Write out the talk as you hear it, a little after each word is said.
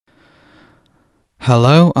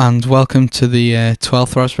Hello and welcome to the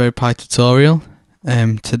 12th Raspberry Pi tutorial.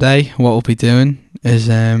 Today what we'll be doing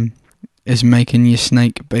is making your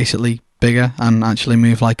snake basically bigger and actually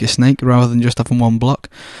move like a snake rather than just having one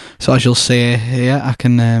block. So as you'll see here, I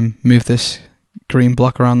can move this green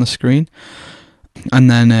block around the screen, and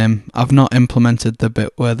then I've not implemented the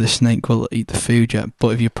bit where the snake will eat the food yet, but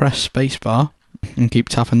if you press spacebar and keep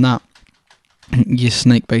tapping that, your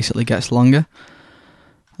snake basically gets longer.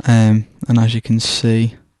 And as you can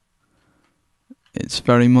see, it's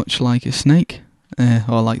very much like a snake,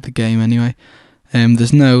 or like the game anyway.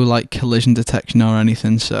 There's no like collision detection or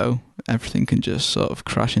anything, so everything can just sort of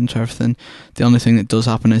crash into everything. The only thing that does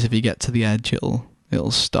happen is if you get to the edge, it'll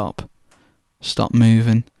stop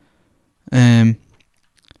moving.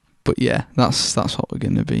 But yeah, that's what we're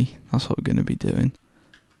gonna be doing.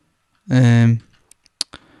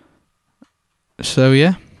 So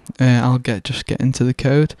yeah. I'll just get into the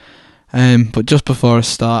code, but just before I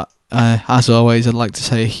start, as always, I'd like to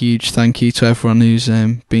say a huge thank you to everyone who's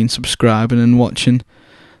been subscribing and watching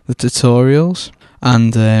the tutorials,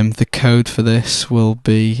 and the code for this will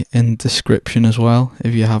be in the description as well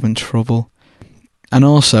if you're having trouble. And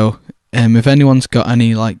also, if anyone's got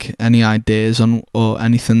any ideas on or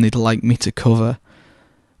anything they'd like me to cover,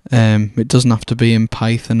 it doesn't have to be in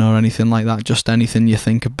Python or anything like that, just anything you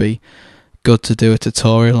think would be good to do a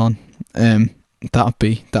tutorial on. That'd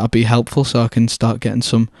be helpful, so I can start getting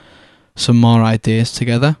some more ideas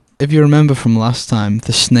together. If you remember from last time,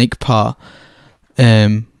 the snake part,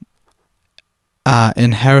 I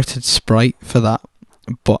inherited sprite for that,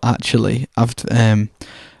 but actually I've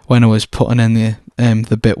when I was putting in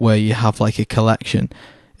the bit where you have like a collection,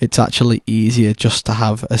 it's actually easier just to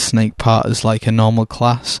have a snake part as like a normal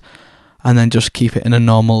class, and then just keep it in a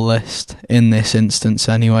normal list in this instance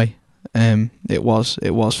anyway. It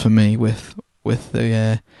was for me with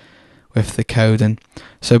the coding.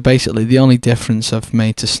 So basically, the only difference I've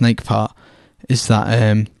made to snake part is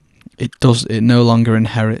that it no longer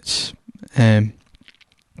inherits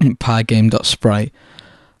pygame.sprite,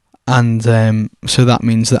 and so that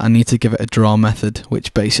means that I need to give it a draw method,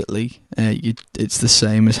 which basically it's the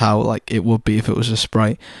same as how like it would be if it was a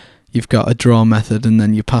sprite. You've got a draw method, and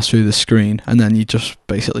then you pass through the screen, and then you just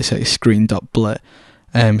basically say screen.blit.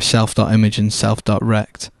 Self.image and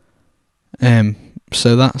self.rect.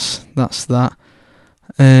 So that's that.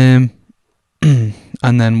 And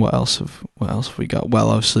then what else have we got? Well,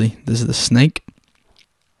 obviously there's the snake.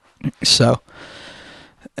 So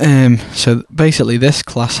basically this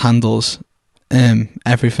class handles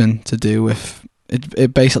everything to do with it.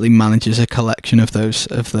 It basically manages a collection of those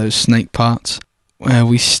snake parts.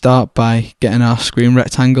 We start by getting our screen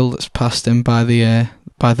rectangle that's passed in by the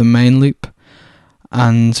main loop.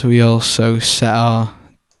 And we also set our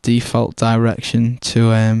default direction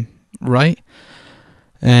to right.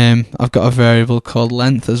 I've got a variable called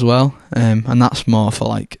length as well, and that's more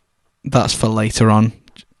for that's for later on,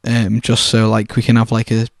 just so like we can have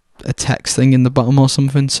like a text thing in the bottom or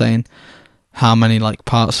something saying how many like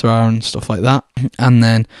parts there are and stuff like that. And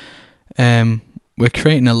then we're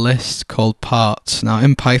creating a list called parts. Now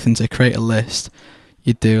in Python, to create a list,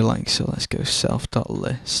 you do so let's go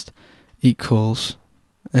self.list equals.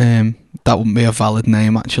 That wouldn't be a valid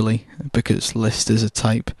name actually, because list is a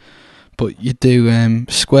type, but you do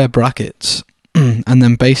square brackets and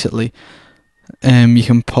then basically you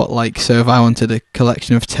can put so if I wanted a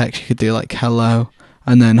collection of text, you could do hello,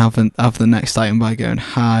 and then have the next item by going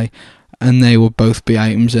hi, and they will both be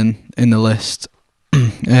items in the list.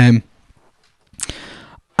 And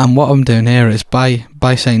what I'm doing here is by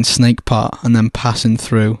saying snake part and then passing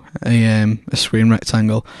through a screen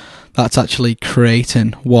rectangle, that's actually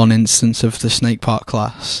creating one instance of the snake part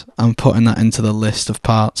class and putting that into the list of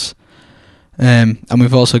parts. And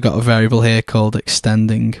we've also got a variable here called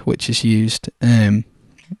extending, which is used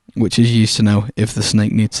to know if the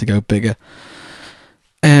snake needs to go bigger.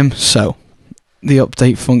 So the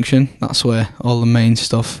update function, that's where all the main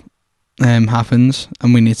stuff happens,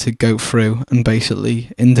 and we need to go through and basically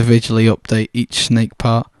individually update each snake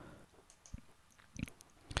part.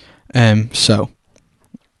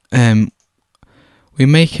 We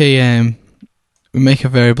make a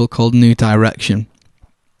variable called new direction,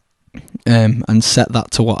 and set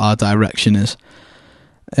that to what our direction is,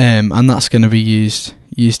 and that's going to be used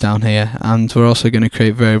down here. And we're also going to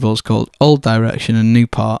create variables called old direction and new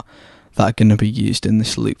part that are going to be used in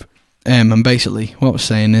this loop. And basically what we're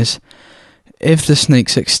saying is, if the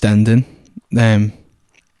snake's extending, then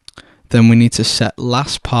we need to set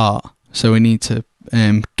last part. So we need to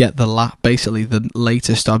get basically the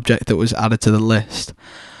latest object that was added to the list,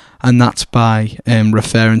 and that's by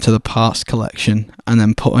referring to the parts collection and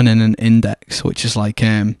then putting in an index, which is like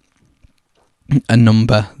a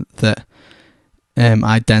number that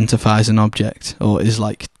identifies an object or is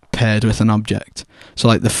like paired with an object. So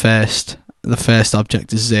like the first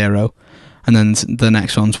object is 0, and then the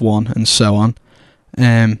next one's 1, and so on.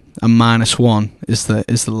 And -1 is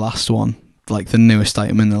the last one, like the newest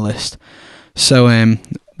item in the list. So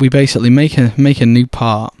we basically make a new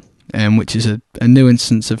part, which is a new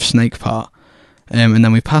instance of snake part, and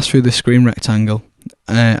then we pass through the screen rectangle,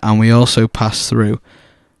 and we also pass through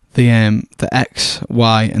the x,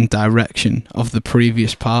 y, and direction of the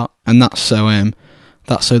previous part, and that's so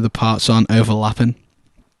the parts aren't overlapping.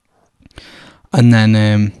 And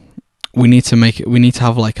then we need to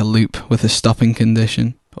have like a loop with a stopping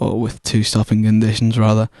condition, or with 2 stopping conditions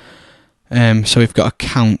rather. So we've got a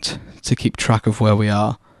count to keep track of where we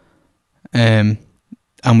are, and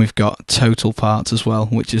we've got total parts as well,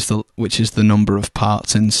 which is the number of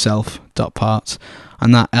parts in self.parts,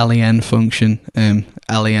 and that len function,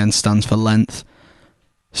 len stands for length,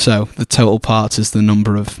 so the total parts is the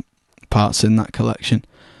number of parts in that collection.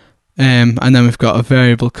 And then we've got a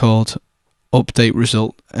variable called update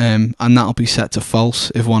result, and that'll be set to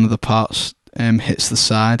false if one of the parts hits the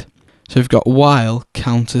side. So we've got while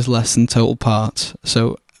count is less than total parts,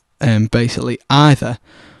 so basically either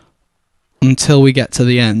until we get to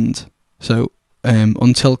the end, so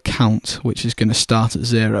until count, which is going to start at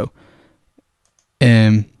 0,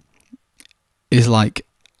 is like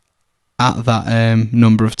at that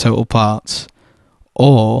number of total parts,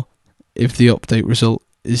 or if the update result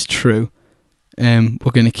is true,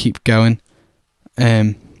 we're going to keep going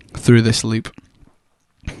through this loop.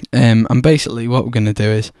 And basically what we're going to do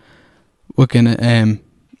is we're going to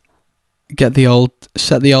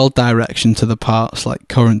set the old direction to the parts, like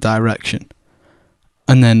current direction,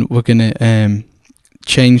 and then we're going to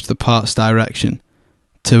change the parts direction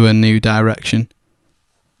to a new direction,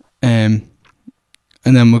 and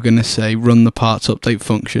then we're going to say run the parts update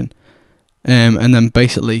function, and then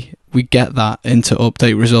basically we get that into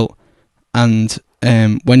update result, and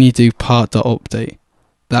when you do part.update,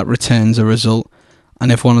 that returns a result,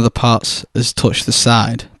 and if one of the parts has touched the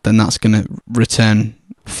side, then that's going to return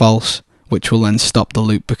false, which will then stop the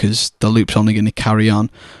loop, because the loop's only going to carry on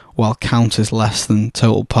while count is less than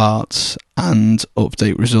total parts and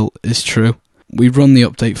update result is true. We run the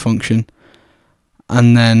update function,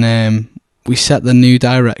 and then we set the new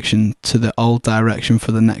direction to the old direction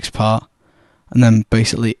for the next part, and then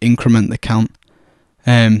basically increment the count.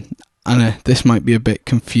 And this might be a bit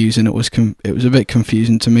confusing. It was a bit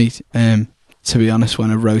confusing to me, to be honest,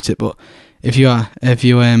 when I wrote it. But if you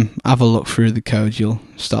have a look through the code, you'll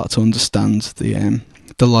start to understand the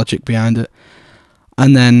logic behind it.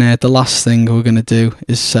 And then the last thing we're going to do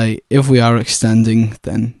is say if we are extending,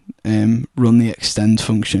 then run the extend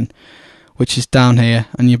function, which is down here,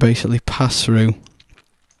 and you basically pass through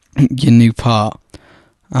your new part,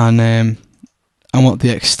 and what the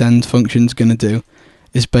extend function is going to do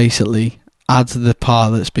is basically add the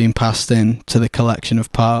part that's been passed in to the collection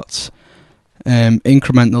of parts,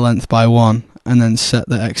 increment the length by 1, and then set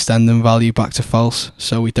the extending value back to false,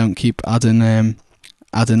 so we don't keep adding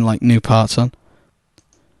like new parts on.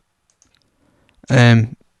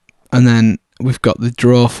 And then we've got the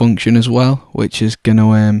draw function as well, which is going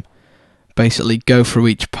to basically go through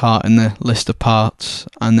each part in the list of parts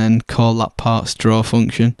and then call that part's draw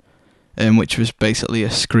function, which was basically a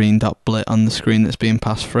screen.blit on the screen that's being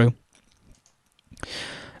passed through.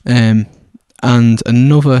 And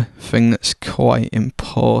another thing that's quite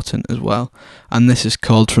important as well, and this is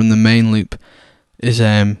called from the main loop, is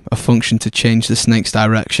a function to change the snake's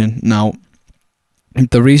direction. Now,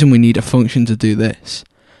 the reason we need a function to do this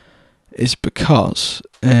is because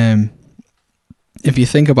if you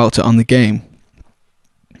think about it on the game,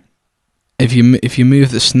 if you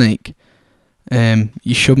move the snake,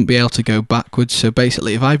 you shouldn't be able to go backwards. So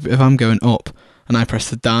basically, if I'm going up and I press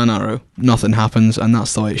the down arrow, nothing happens, and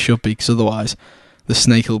that's the way it should be, because otherwise the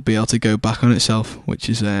snake will be able to go back on itself, which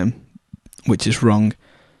is wrong.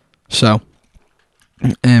 So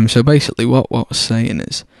basically, what we're saying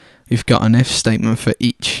is we've got an if statement for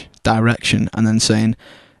each direction, and then saying,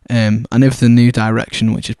 and if the new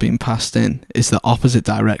direction which is being passed in is the opposite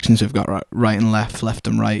directions, we've got right and left, left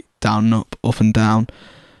and right, down and up and down,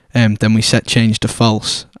 then we set change to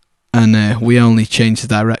false, and we only change the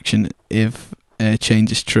direction if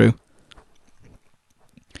change is true.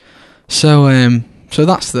 So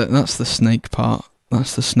that's the snake part.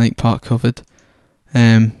 That's the snake part covered.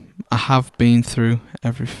 I have been through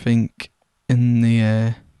everything in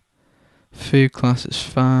the food class. It's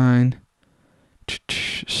fine.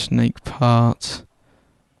 Snake part.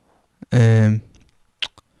 got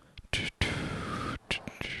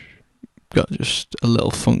just a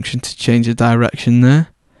little function to change the direction there,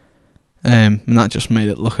 and that just made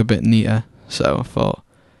it look a bit neater. So I thought,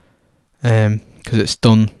 because it's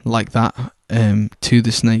done like that to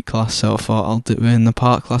the snake class, so I thought I'll do it in the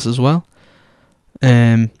park class as well.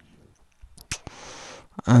 And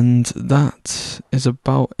that is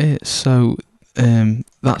about it. So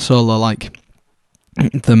that's all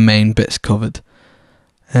the main bits covered.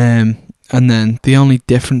 And then the only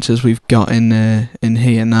differences we've got in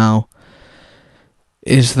here now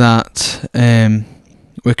is that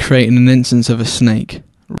we're creating an instance of a snake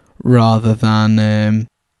rather than an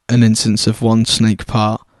instance of one snake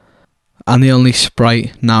part. And the only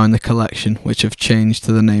sprite now in the collection, which I've changed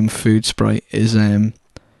to the name Food Sprite, is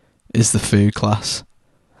the food class.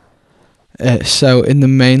 So in the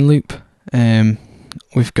main loop,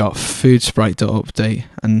 we've got foodsprite.update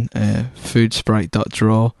and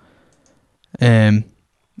foodsprite.draw, and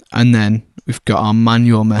then we've got our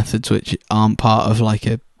manual methods, which aren't part of like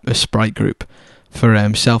a sprite group, for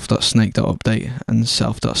self.snake.update and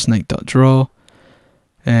self.snake.draw.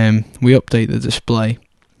 We update the display,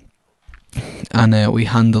 and we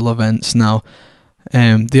handle events now.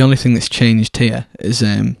 The only thing that's changed here is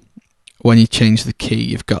when you change the key,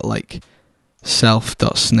 you've got like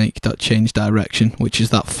self.snake.change direction, which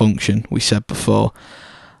is that function we said before.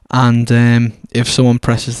 And if someone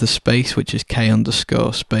presses the space, which is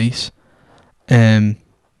k_space, then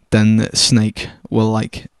the snake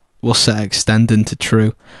will set extend into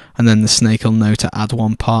true, and then the snake will know to add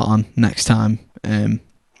one part on next time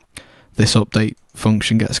this update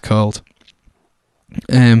function gets called.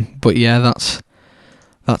 But yeah, that's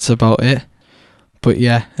about it. But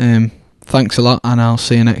yeah, thanks a lot, and I'll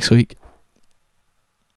see you next week.